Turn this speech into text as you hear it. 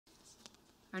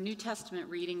Our New Testament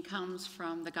reading comes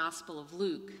from the Gospel of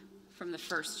Luke, from the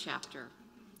first chapter.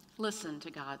 Listen to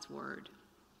God's word.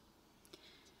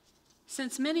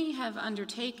 Since many have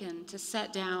undertaken to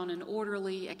set down an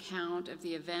orderly account of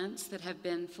the events that have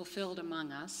been fulfilled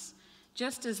among us,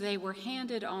 just as they were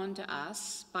handed on to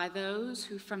us by those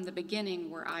who from the beginning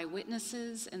were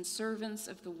eyewitnesses and servants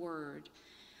of the word,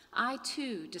 I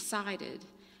too decided,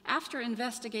 after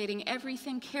investigating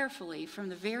everything carefully from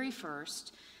the very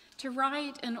first, to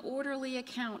write an orderly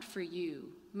account for you,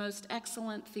 most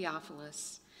excellent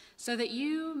Theophilus, so that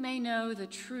you may know the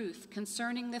truth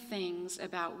concerning the things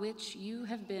about which you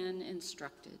have been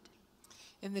instructed.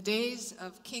 In the days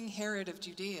of King Herod of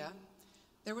Judea,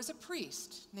 there was a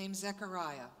priest named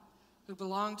Zechariah who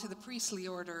belonged to the priestly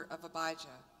order of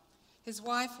Abijah. His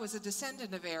wife was a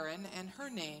descendant of Aaron, and her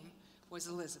name was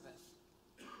Elizabeth.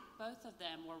 Both of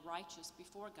them were righteous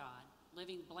before God,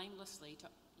 living blamelessly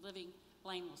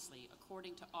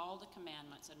according to all the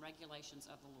commandments and regulations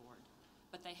of the Lord.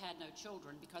 But they had no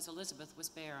children because Elizabeth was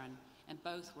barren, and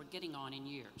both were getting on in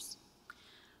years.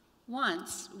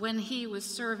 Once, when he was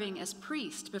serving as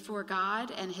priest before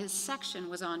God and his section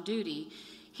was on duty,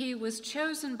 he was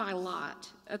chosen by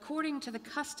lot, according to the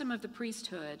custom of the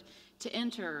priesthood, to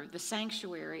enter the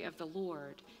sanctuary of the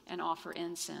Lord and offer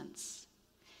incense.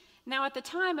 Now at the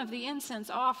time of the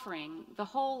incense offering, the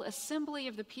whole assembly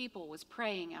of the people was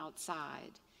praying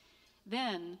outside.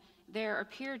 Then there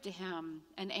appeared to him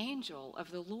an angel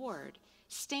of the Lord,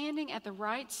 standing at the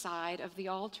right side of the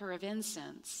altar of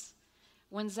incense.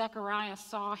 When Zechariah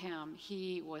saw him,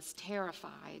 he was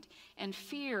terrified, and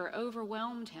fear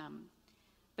overwhelmed him.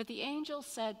 But the angel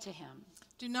said to him,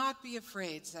 "Do not be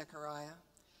afraid, Zechariah,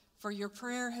 for your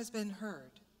prayer has been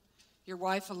heard. Your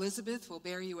wife Elizabeth will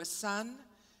bear you a son,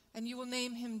 and you will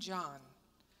name him John.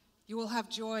 You will have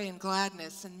joy and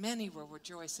gladness, and many will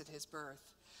rejoice at his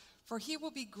birth. For he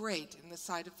will be great in the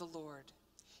sight of the Lord.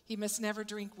 He must never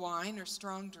drink wine or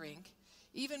strong drink.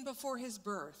 Even before his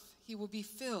birth, he will be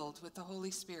filled with the Holy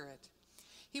Spirit.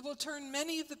 He will turn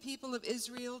many of the people of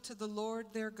Israel to the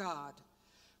Lord their God.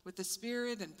 With the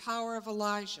spirit and power of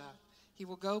Elijah, he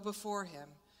will go before him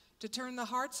to turn the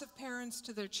hearts of parents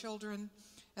to their children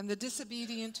and the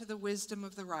disobedient to the wisdom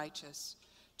of the righteous,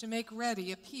 to make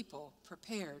ready a people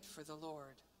prepared for the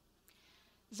Lord."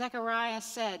 Zechariah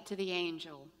said to the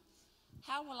angel,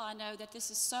 "How will I know that this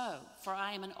is so? For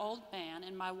I am an old man,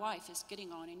 and my wife is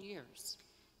getting on in years."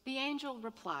 The angel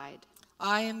replied,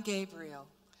 "I am Gabriel.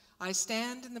 I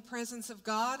stand in the presence of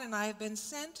God, and I have been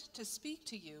sent to speak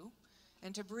to you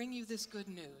and to bring you this good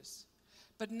news.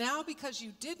 But now, because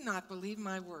you did not believe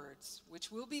my words,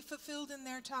 which will be fulfilled in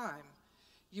their time,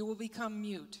 you will become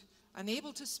mute,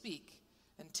 unable to speak,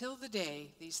 until the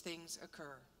day these things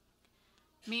occur."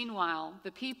 Meanwhile,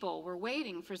 the people were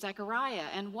waiting for Zechariah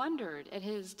and wondered at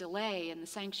his delay in the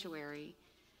sanctuary.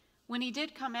 When he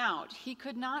did come out, he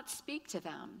could not speak to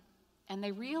them, and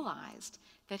they realized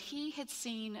that he had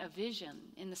seen a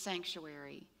vision in the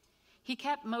sanctuary. He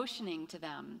kept motioning to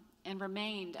them and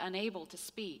remained unable to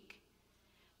speak.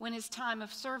 When his time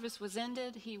of service was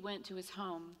ended, he went to his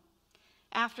home.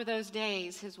 After those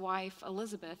days, his wife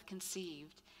Elizabeth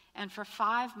conceived, and for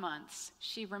 5 months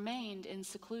she remained in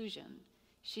seclusion.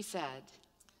 She said,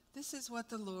 "This is what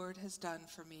the Lord has done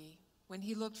for me, when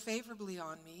he looked favorably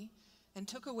on me and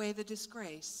took away the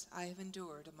disgrace I have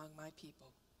endured among my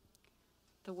people."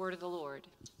 The word of the Lord.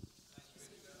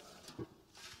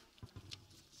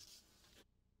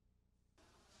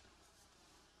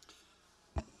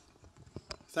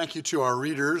 Thank you to our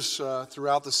readers.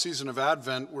 Throughout the season of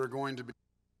Advent, we're going to be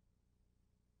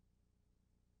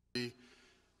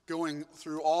going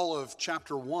through all of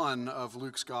chapter 1 of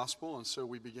Luke's Gospel, and so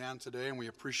we began today, and we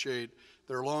appreciate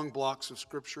there are long blocks of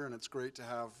Scripture, and it's great to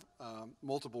have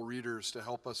multiple readers to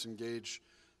help us engage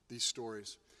these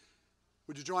stories.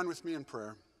 Would you join with me in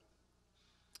prayer?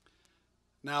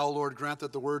 Now, Lord, grant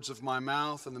that the words of my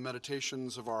mouth and the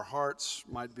meditations of our hearts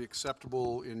might be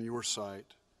acceptable in your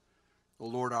sight, O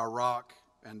Lord, our rock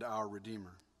and our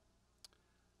Redeemer.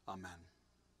 Amen.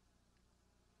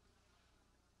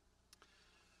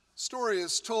 Story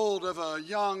is told of a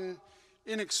young,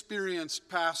 inexperienced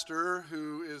pastor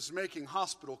who is making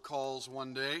hospital calls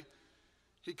one day.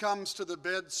 He comes to the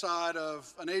bedside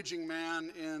of an aging man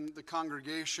in the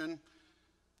congregation.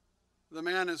 The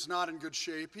man is not in good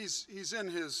shape. He's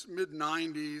in his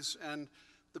mid-90s, and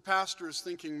the pastor is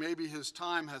thinking maybe his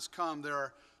time has come. There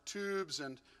are tubes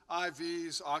and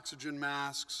IVs, oxygen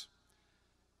masks.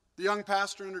 The young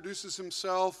pastor introduces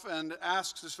himself and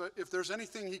asks if there's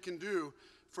anything he can do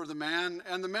for the man,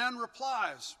 and the man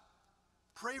replies,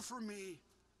 "Pray for me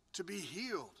to be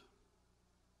healed."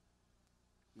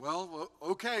 Well,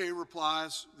 okay,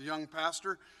 replies the young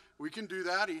pastor. We can do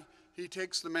that. He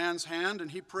takes the man's hand and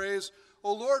he prays,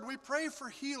 "O Lord, we pray for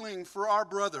healing for our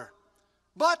brother.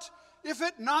 But if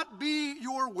it not be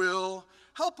your will,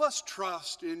 help us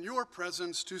trust in your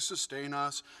presence to sustain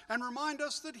us and remind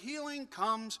us that healing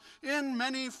comes in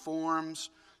many forms,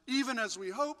 even as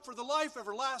we hope for the life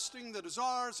everlasting that is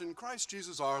ours in Christ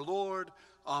Jesus our Lord.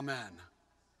 Amen."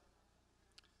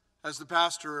 As the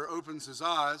pastor opens his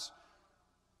eyes,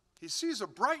 he sees a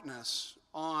brightness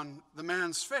on the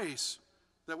man's face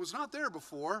that was not there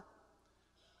before.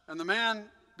 And the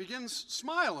man begins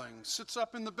smiling, sits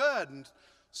up in the bed and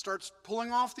starts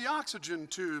pulling off the oxygen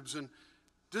tubes and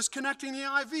disconnecting the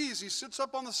IVs. He sits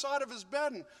up on the side of his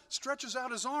bed and stretches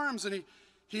out his arms, and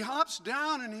he hops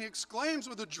down and he exclaims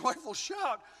with a joyful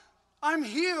shout, "I'm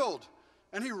healed!"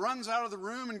 And he runs out of the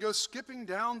room and goes skipping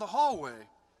down the hallway.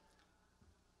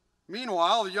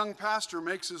 Meanwhile, the young pastor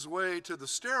makes his way to the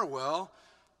stairwell,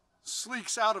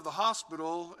 sleeks out of the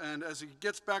hospital, and as he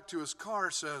gets back to his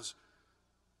car says,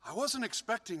 "I wasn't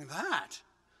expecting that."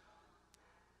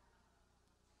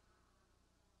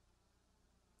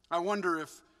 I wonder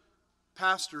if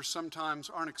pastors sometimes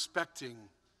aren't expecting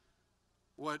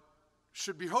what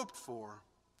should be hoped for.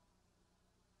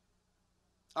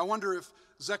 I wonder if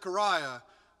Zechariah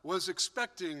was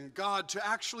expecting God to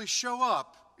actually show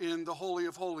up in the Holy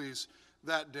of Holies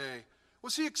that day.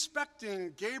 Was he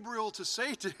expecting Gabriel to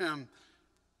say to him,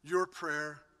 "Your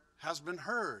prayer has been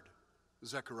heard,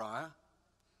 Zechariah"?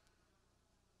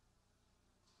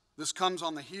 This comes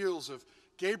on the heels of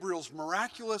Gabriel's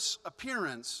miraculous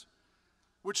appearance,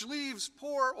 which leaves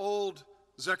poor old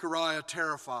Zechariah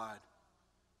terrified.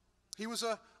 He was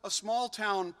a small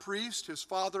town priest. His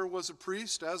father was a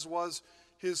priest, as was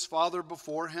his father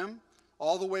before him,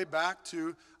 all the way back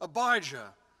to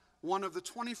Abijah, one of the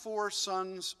 24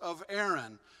 sons of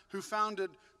Aaron, who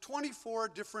founded 24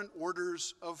 different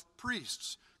orders of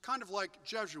priests, kind of like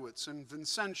Jesuits and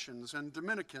Vincentians and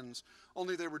Dominicans,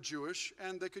 only they were Jewish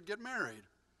and they could get married.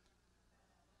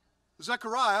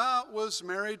 Zechariah was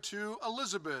married to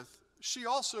Elizabeth. She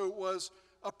also was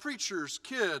a preacher's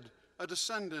kid, a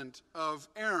descendant of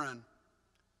Aaron.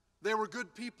 They were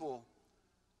good people,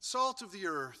 salt of the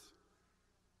earth,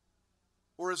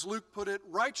 or as Luke put it,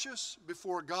 righteous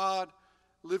before God,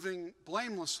 living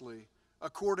blamelessly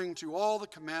according to all the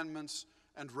commandments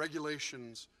and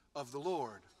regulations of the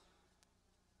Lord.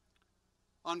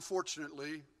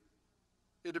 Unfortunately,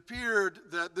 it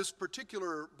appeared that this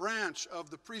particular branch of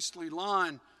the priestly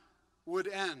line would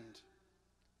end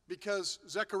because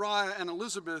Zechariah and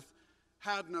Elizabeth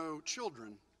had no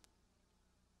children.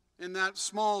 In that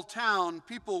small town,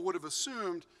 people would have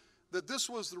assumed that this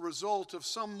was the result of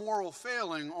some moral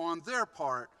failing on their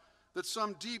part, that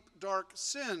some deep, dark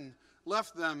sin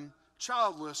left them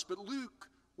childless. But Luke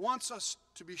wants us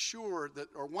to be sure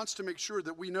that, or wants to make sure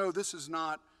that we know this is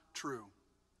not true.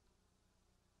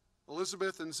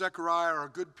 Elizabeth and Zechariah are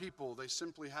good people. They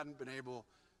simply hadn't been able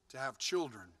to have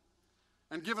children.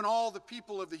 And given all the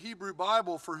people of the Hebrew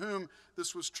Bible for whom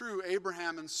this was true,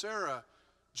 Abraham and Sarah,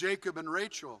 Jacob and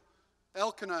Rachel,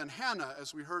 Elkanah and Hannah,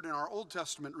 as we heard in our Old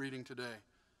Testament reading today,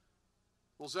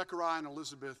 well, Zechariah and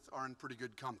Elizabeth are in pretty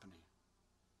good company.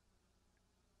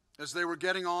 As they were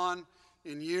getting on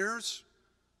in years,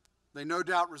 they no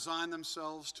doubt resigned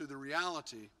themselves to the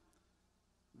reality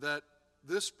that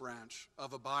this branch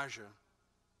of Abijah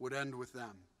would end with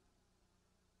them.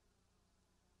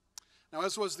 Now,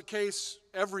 as was the case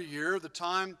every year, the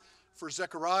time for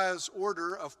Zechariah's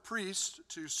order of priests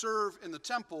to serve in the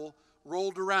temple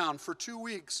rolled around. For 2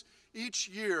 weeks each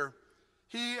year,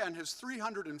 he and his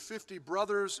 350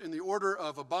 brothers in the order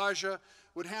of Abijah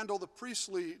would handle the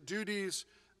priestly duties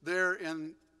there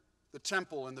in the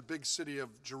temple in the big city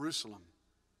of Jerusalem.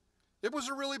 It was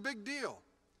a really big deal.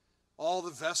 All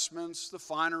the vestments, the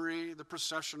finery, the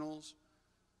processionals.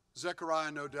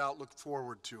 Zechariah no doubt looked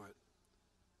forward to it.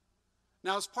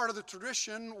 Now, as part of the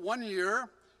tradition,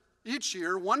 each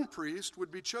year, one priest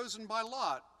would be chosen by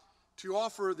lot to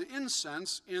offer the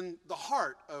incense in the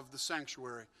heart of the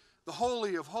sanctuary, the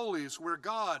Holy of Holies, where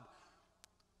God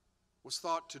was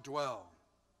thought to dwell.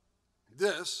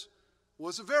 This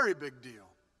was a very big deal,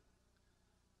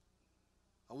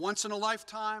 a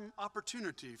once-in-a-lifetime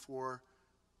opportunity for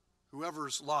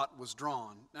whoever's lot was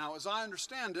drawn. Now, as I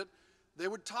understand it, they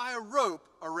would tie a rope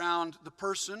around the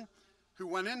person who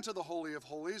went into the Holy of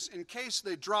Holies in case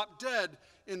they dropped dead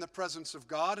in the presence of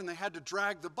God and they had to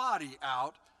drag the body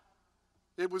out.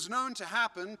 It was known to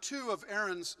happen. 2 of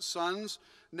Aaron's sons,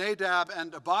 Nadab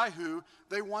and Abihu,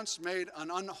 they once made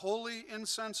an unholy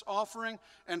incense offering,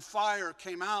 and fire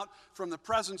came out from the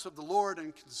presence of the Lord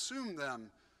and consumed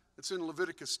them It's in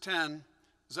Leviticus 10.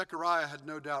 Zechariah had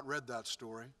no doubt read that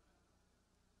story.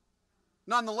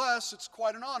 Nonetheless, it's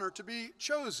quite an honor to be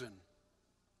chosen.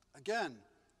 Again,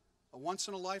 a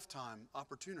once-in-a-lifetime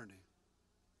opportunity.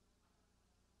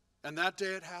 And that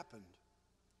day it happened.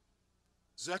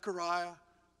 Zechariah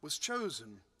was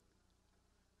chosen.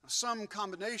 Some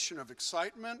combination of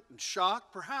excitement and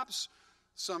shock, perhaps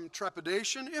some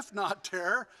trepidation, if not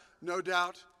terror, no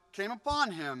doubt came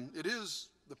upon him. It is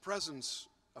the presence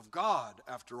of God,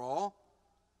 after all.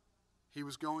 He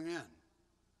was going in.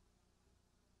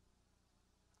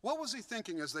 What was he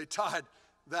thinking as they tied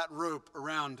that rope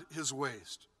around his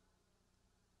waist?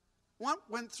 What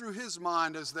went through his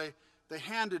mind as they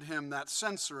handed him that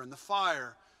censer and the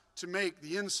fire to make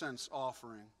the incense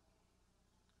offering?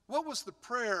 What was the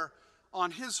prayer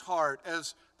on his heart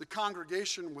as the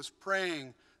congregation was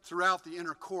praying throughout the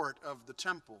inner court of the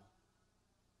temple?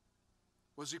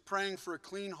 Was he praying for a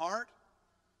clean heart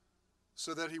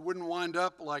so that he wouldn't wind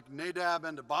up like Nadab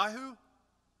and Abihu?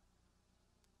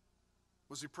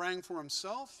 Was he praying for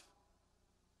himself?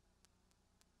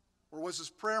 Or was his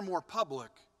prayer more public,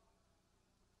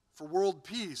 for world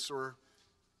peace, or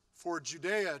for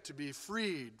Judea to be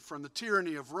freed from the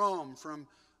tyranny of Rome, from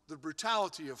the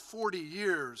brutality of 40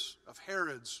 years of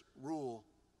Herod's rule?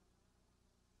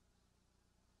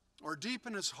 Or deep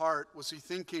in his heart was he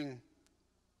thinking,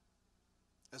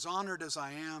 as honored as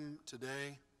I am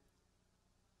today,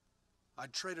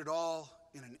 I'd trade it all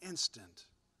in an instant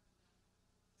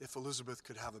if Elizabeth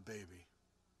could have a baby?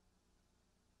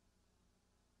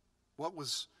 What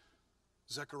was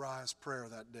Zechariah's prayer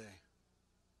that day?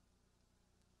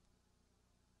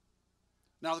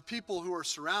 Now, the people who are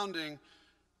surrounding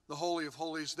the Holy of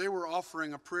Holies, they were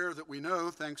offering a prayer that we know,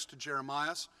 thanks to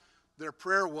Jeremiah. Their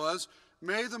prayer was,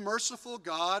 "May the merciful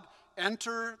God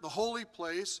enter the holy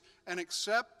place and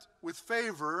accept with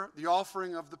favor the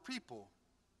offering of the people."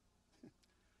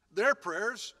 Their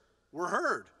prayers were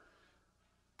heard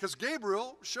because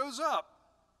Gabriel shows up.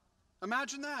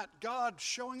 Imagine that, God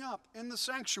showing up in the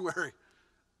sanctuary.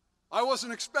 I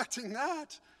wasn't expecting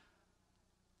that.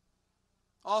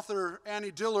 Author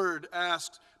Annie Dillard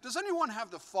asked, does anyone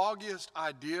have the foggiest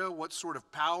idea what sort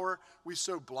of power we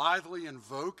so blithely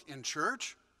invoke in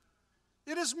church?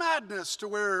 It is madness to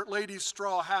wear ladies'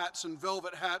 straw hats and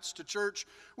velvet hats to church.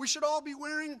 We should all be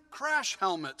wearing crash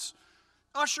helmets.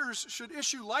 Ushers should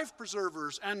issue life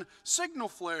preservers and signal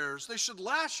flares. They should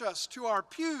lash us to our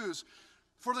pews,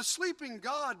 for the sleeping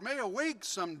God may awake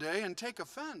someday and take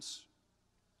offense.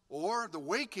 Or the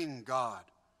waking God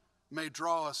may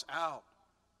draw us out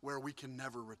where we can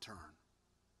never return.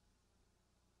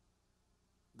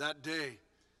 That day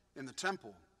in the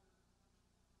temple,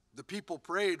 the people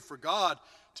prayed for God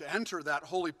to enter that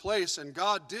holy place, and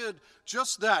God did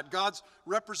just that. God's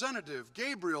representative,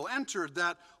 Gabriel, entered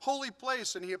that holy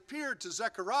place, and he appeared to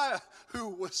Zechariah, who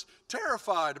was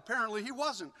terrified. Apparently, he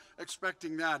wasn't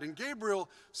expecting that. And Gabriel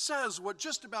says what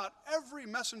just about every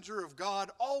messenger of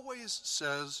God always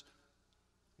says,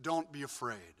 don't be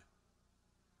afraid.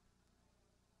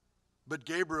 But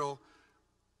Gabriel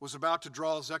was about to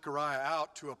draw Zechariah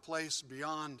out to a place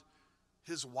beyond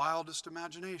his wildest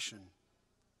imagination.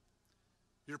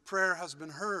 Your prayer has been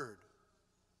heard,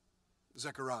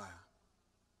 Zechariah.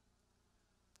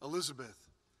 Elizabeth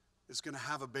is going to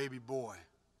have a baby boy.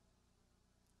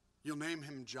 You'll name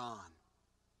him John.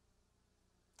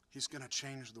 He's going to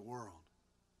change the world.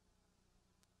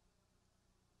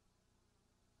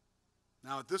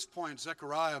 Now, at this point,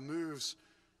 Zechariah moves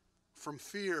from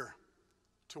fear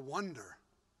to wonder.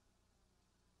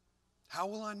 How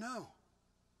will I know?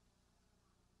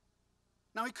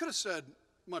 Now, he could have said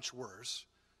much worse.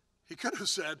 He could have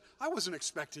said, I wasn't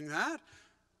expecting that.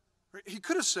 He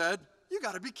could have said, you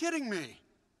got to be kidding me.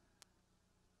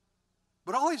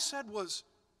 But all he said was,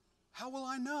 how will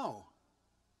I know?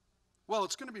 Well,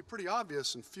 it's going to be pretty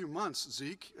obvious in a few months,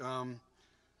 Zeke.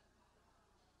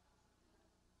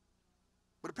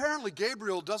 But apparently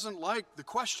Gabriel doesn't like the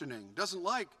questioning, doesn't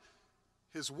like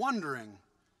his wondering.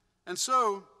 And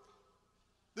so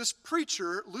this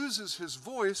preacher loses his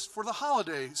voice for the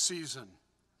holiday season.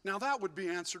 Now that would be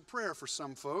answered prayer for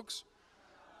some folks.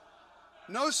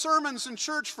 No sermons in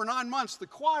church for 9 months. The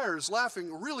choir is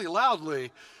laughing really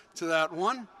loudly to that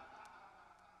one.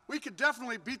 We could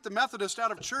definitely beat the Methodist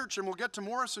out of church, and we'll get to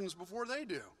Morrison's before they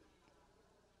do.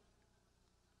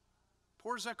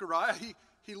 Poor Zechariah,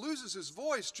 he loses his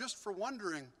voice just for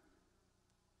wondering,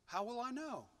 how will I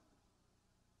know?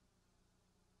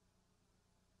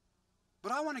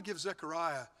 But I want to give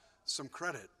Zechariah some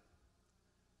credit.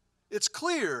 It's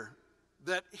clear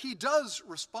that he does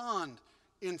respond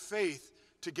in faith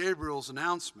to Gabriel's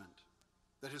announcement.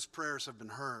 that his prayers have been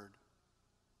heard.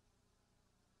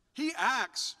 He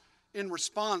acts in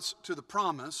response to the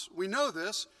promise. We know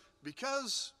this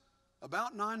because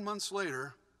about 9 months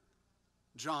later,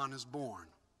 John is born.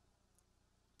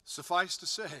 Suffice to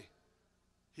say,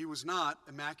 he was not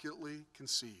immaculately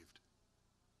conceived.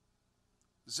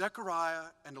 Zechariah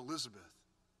and Elizabeth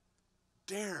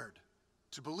dared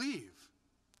to believe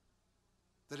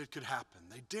that it could happen.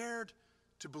 They dared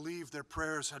to believe their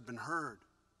prayers had been heard.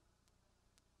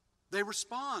 They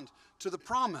respond to the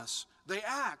promise. They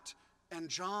act, and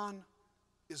John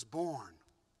is born.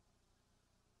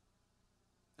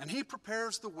 And he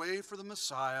prepares the way for the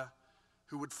Messiah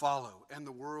who would follow, and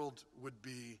the world would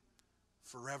be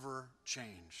forever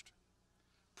changed.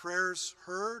 Prayers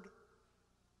heard,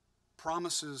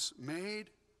 promises made,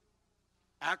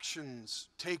 actions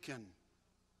taken,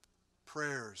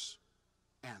 prayers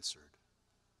answered.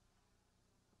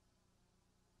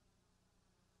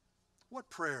 What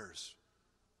prayers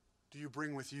do you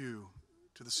bring with you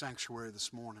to the sanctuary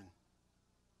this morning?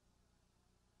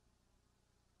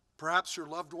 Perhaps your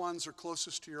loved ones are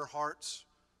closest to your hearts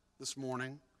this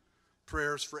morning.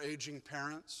 Prayers for aging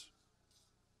parents,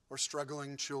 or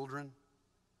struggling children,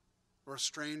 or a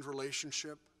strained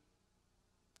relationship,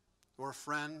 or a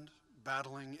friend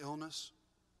battling illness.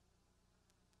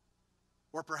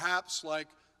 Or perhaps, like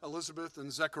Elizabeth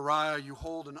and Zechariah, you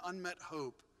hold an unmet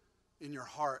hope in your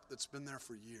heart that's been there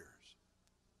for years.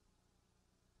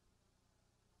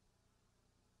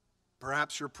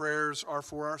 Perhaps your prayers are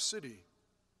for our city,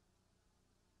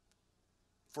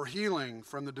 for healing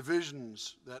from the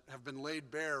divisions that have been laid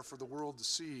bare for the world to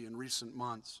see in recent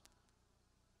months.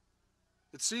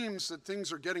 It seems that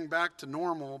things are getting back to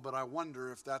normal, but I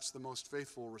wonder if that's the most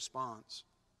faithful response.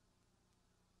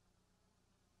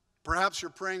 Perhaps you're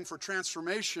praying for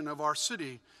transformation of our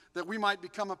city, that we might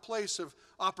become a place of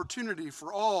opportunity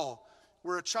for all,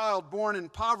 where a child born in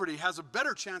poverty has a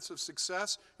better chance of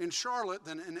success in Charlotte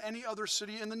than in any other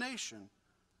city in the nation,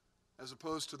 as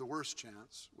opposed to the worst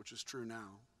chance, which is true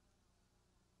now.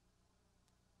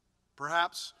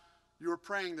 Perhaps you are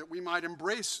praying that we might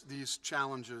embrace these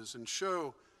challenges and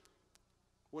show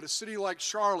what a city like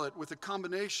Charlotte, with a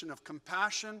combination of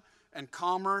compassion and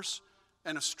commerce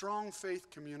and a strong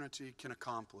faith community, can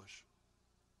accomplish.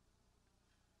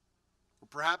 Or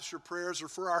perhaps your prayers are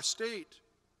for our state,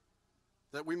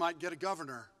 that we might get a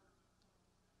governor,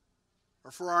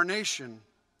 or for our nation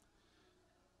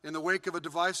in the wake of a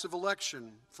divisive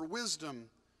election, for wisdom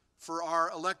for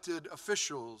our elected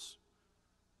officials,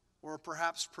 or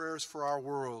perhaps prayers for our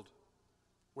world,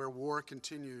 where war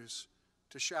continues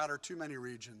to shatter too many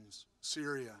regions,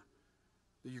 Syria,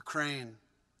 the Ukraine,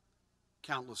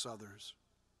 countless others.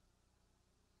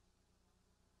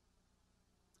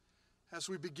 As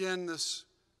we begin this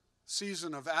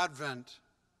season of Advent,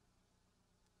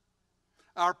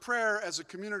 our prayer as a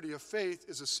community of faith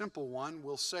is a simple one.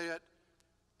 We'll say it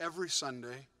every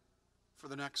Sunday for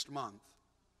the next month.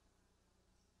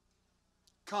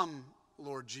 Come,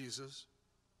 Lord Jesus.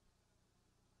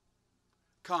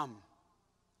 Come,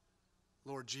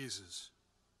 Lord Jesus.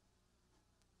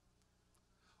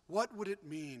 What would it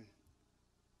mean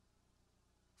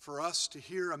for us to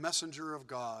hear a messenger of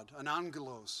God, an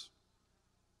angelos,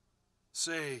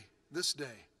 say this day,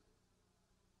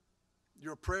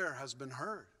 your prayer has been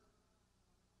heard?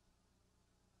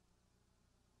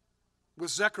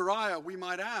 With Zechariah, we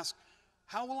might ask,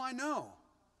 how will I know?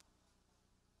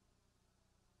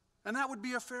 And that would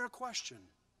be a fair question.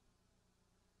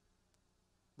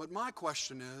 But my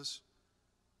question is,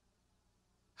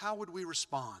 how would we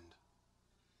respond?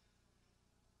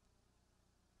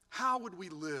 How would we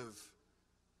live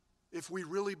if we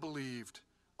really believed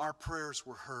our prayers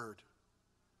were heard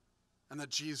and that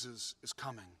Jesus is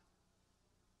coming?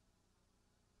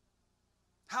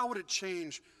 How would it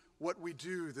change what we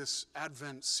do this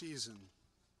Advent season?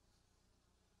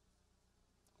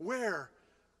 Where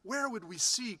would we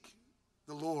seek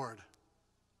the Lord?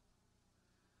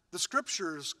 The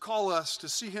Scriptures call us to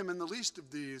see him in the least of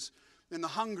these, in the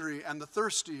hungry and the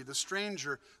thirsty, the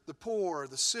stranger, the poor,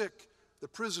 the sick, the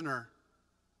prisoner.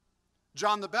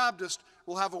 John the Baptist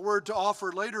will have a word to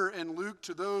offer later in Luke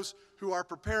to those who are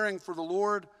preparing for the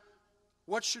Lord.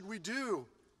 What should we do?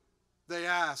 They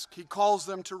ask. He calls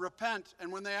them to repent.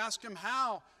 And when they ask him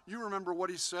how, you remember what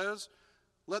he says.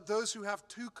 Let those who have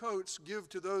 2 coats give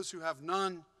to those who have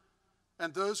none,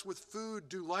 and those with food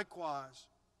do likewise.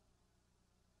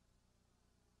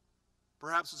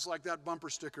 Perhaps it's like that bumper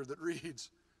sticker that reads,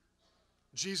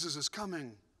 Jesus is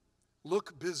coming,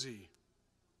 look busy.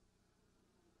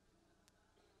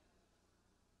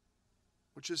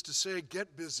 Which is to say,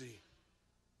 get busy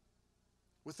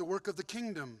with the work of the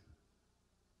kingdom,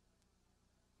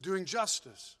 doing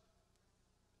justice,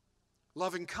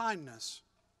 loving kindness,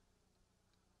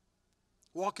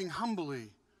 walking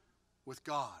humbly with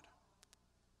God.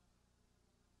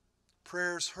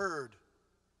 Prayers heard,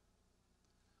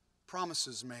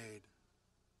 promises made,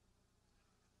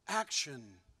 action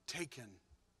taken,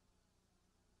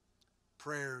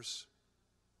 prayers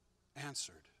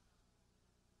answered.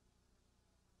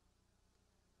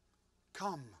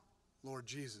 Come, Lord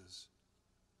Jesus.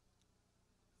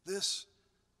 This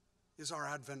is our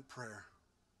Advent prayer.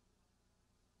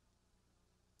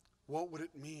 What would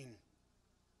it mean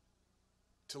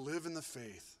to live in the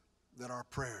faith that our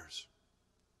prayers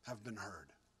have been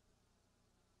heard?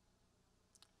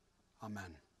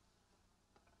 Amen.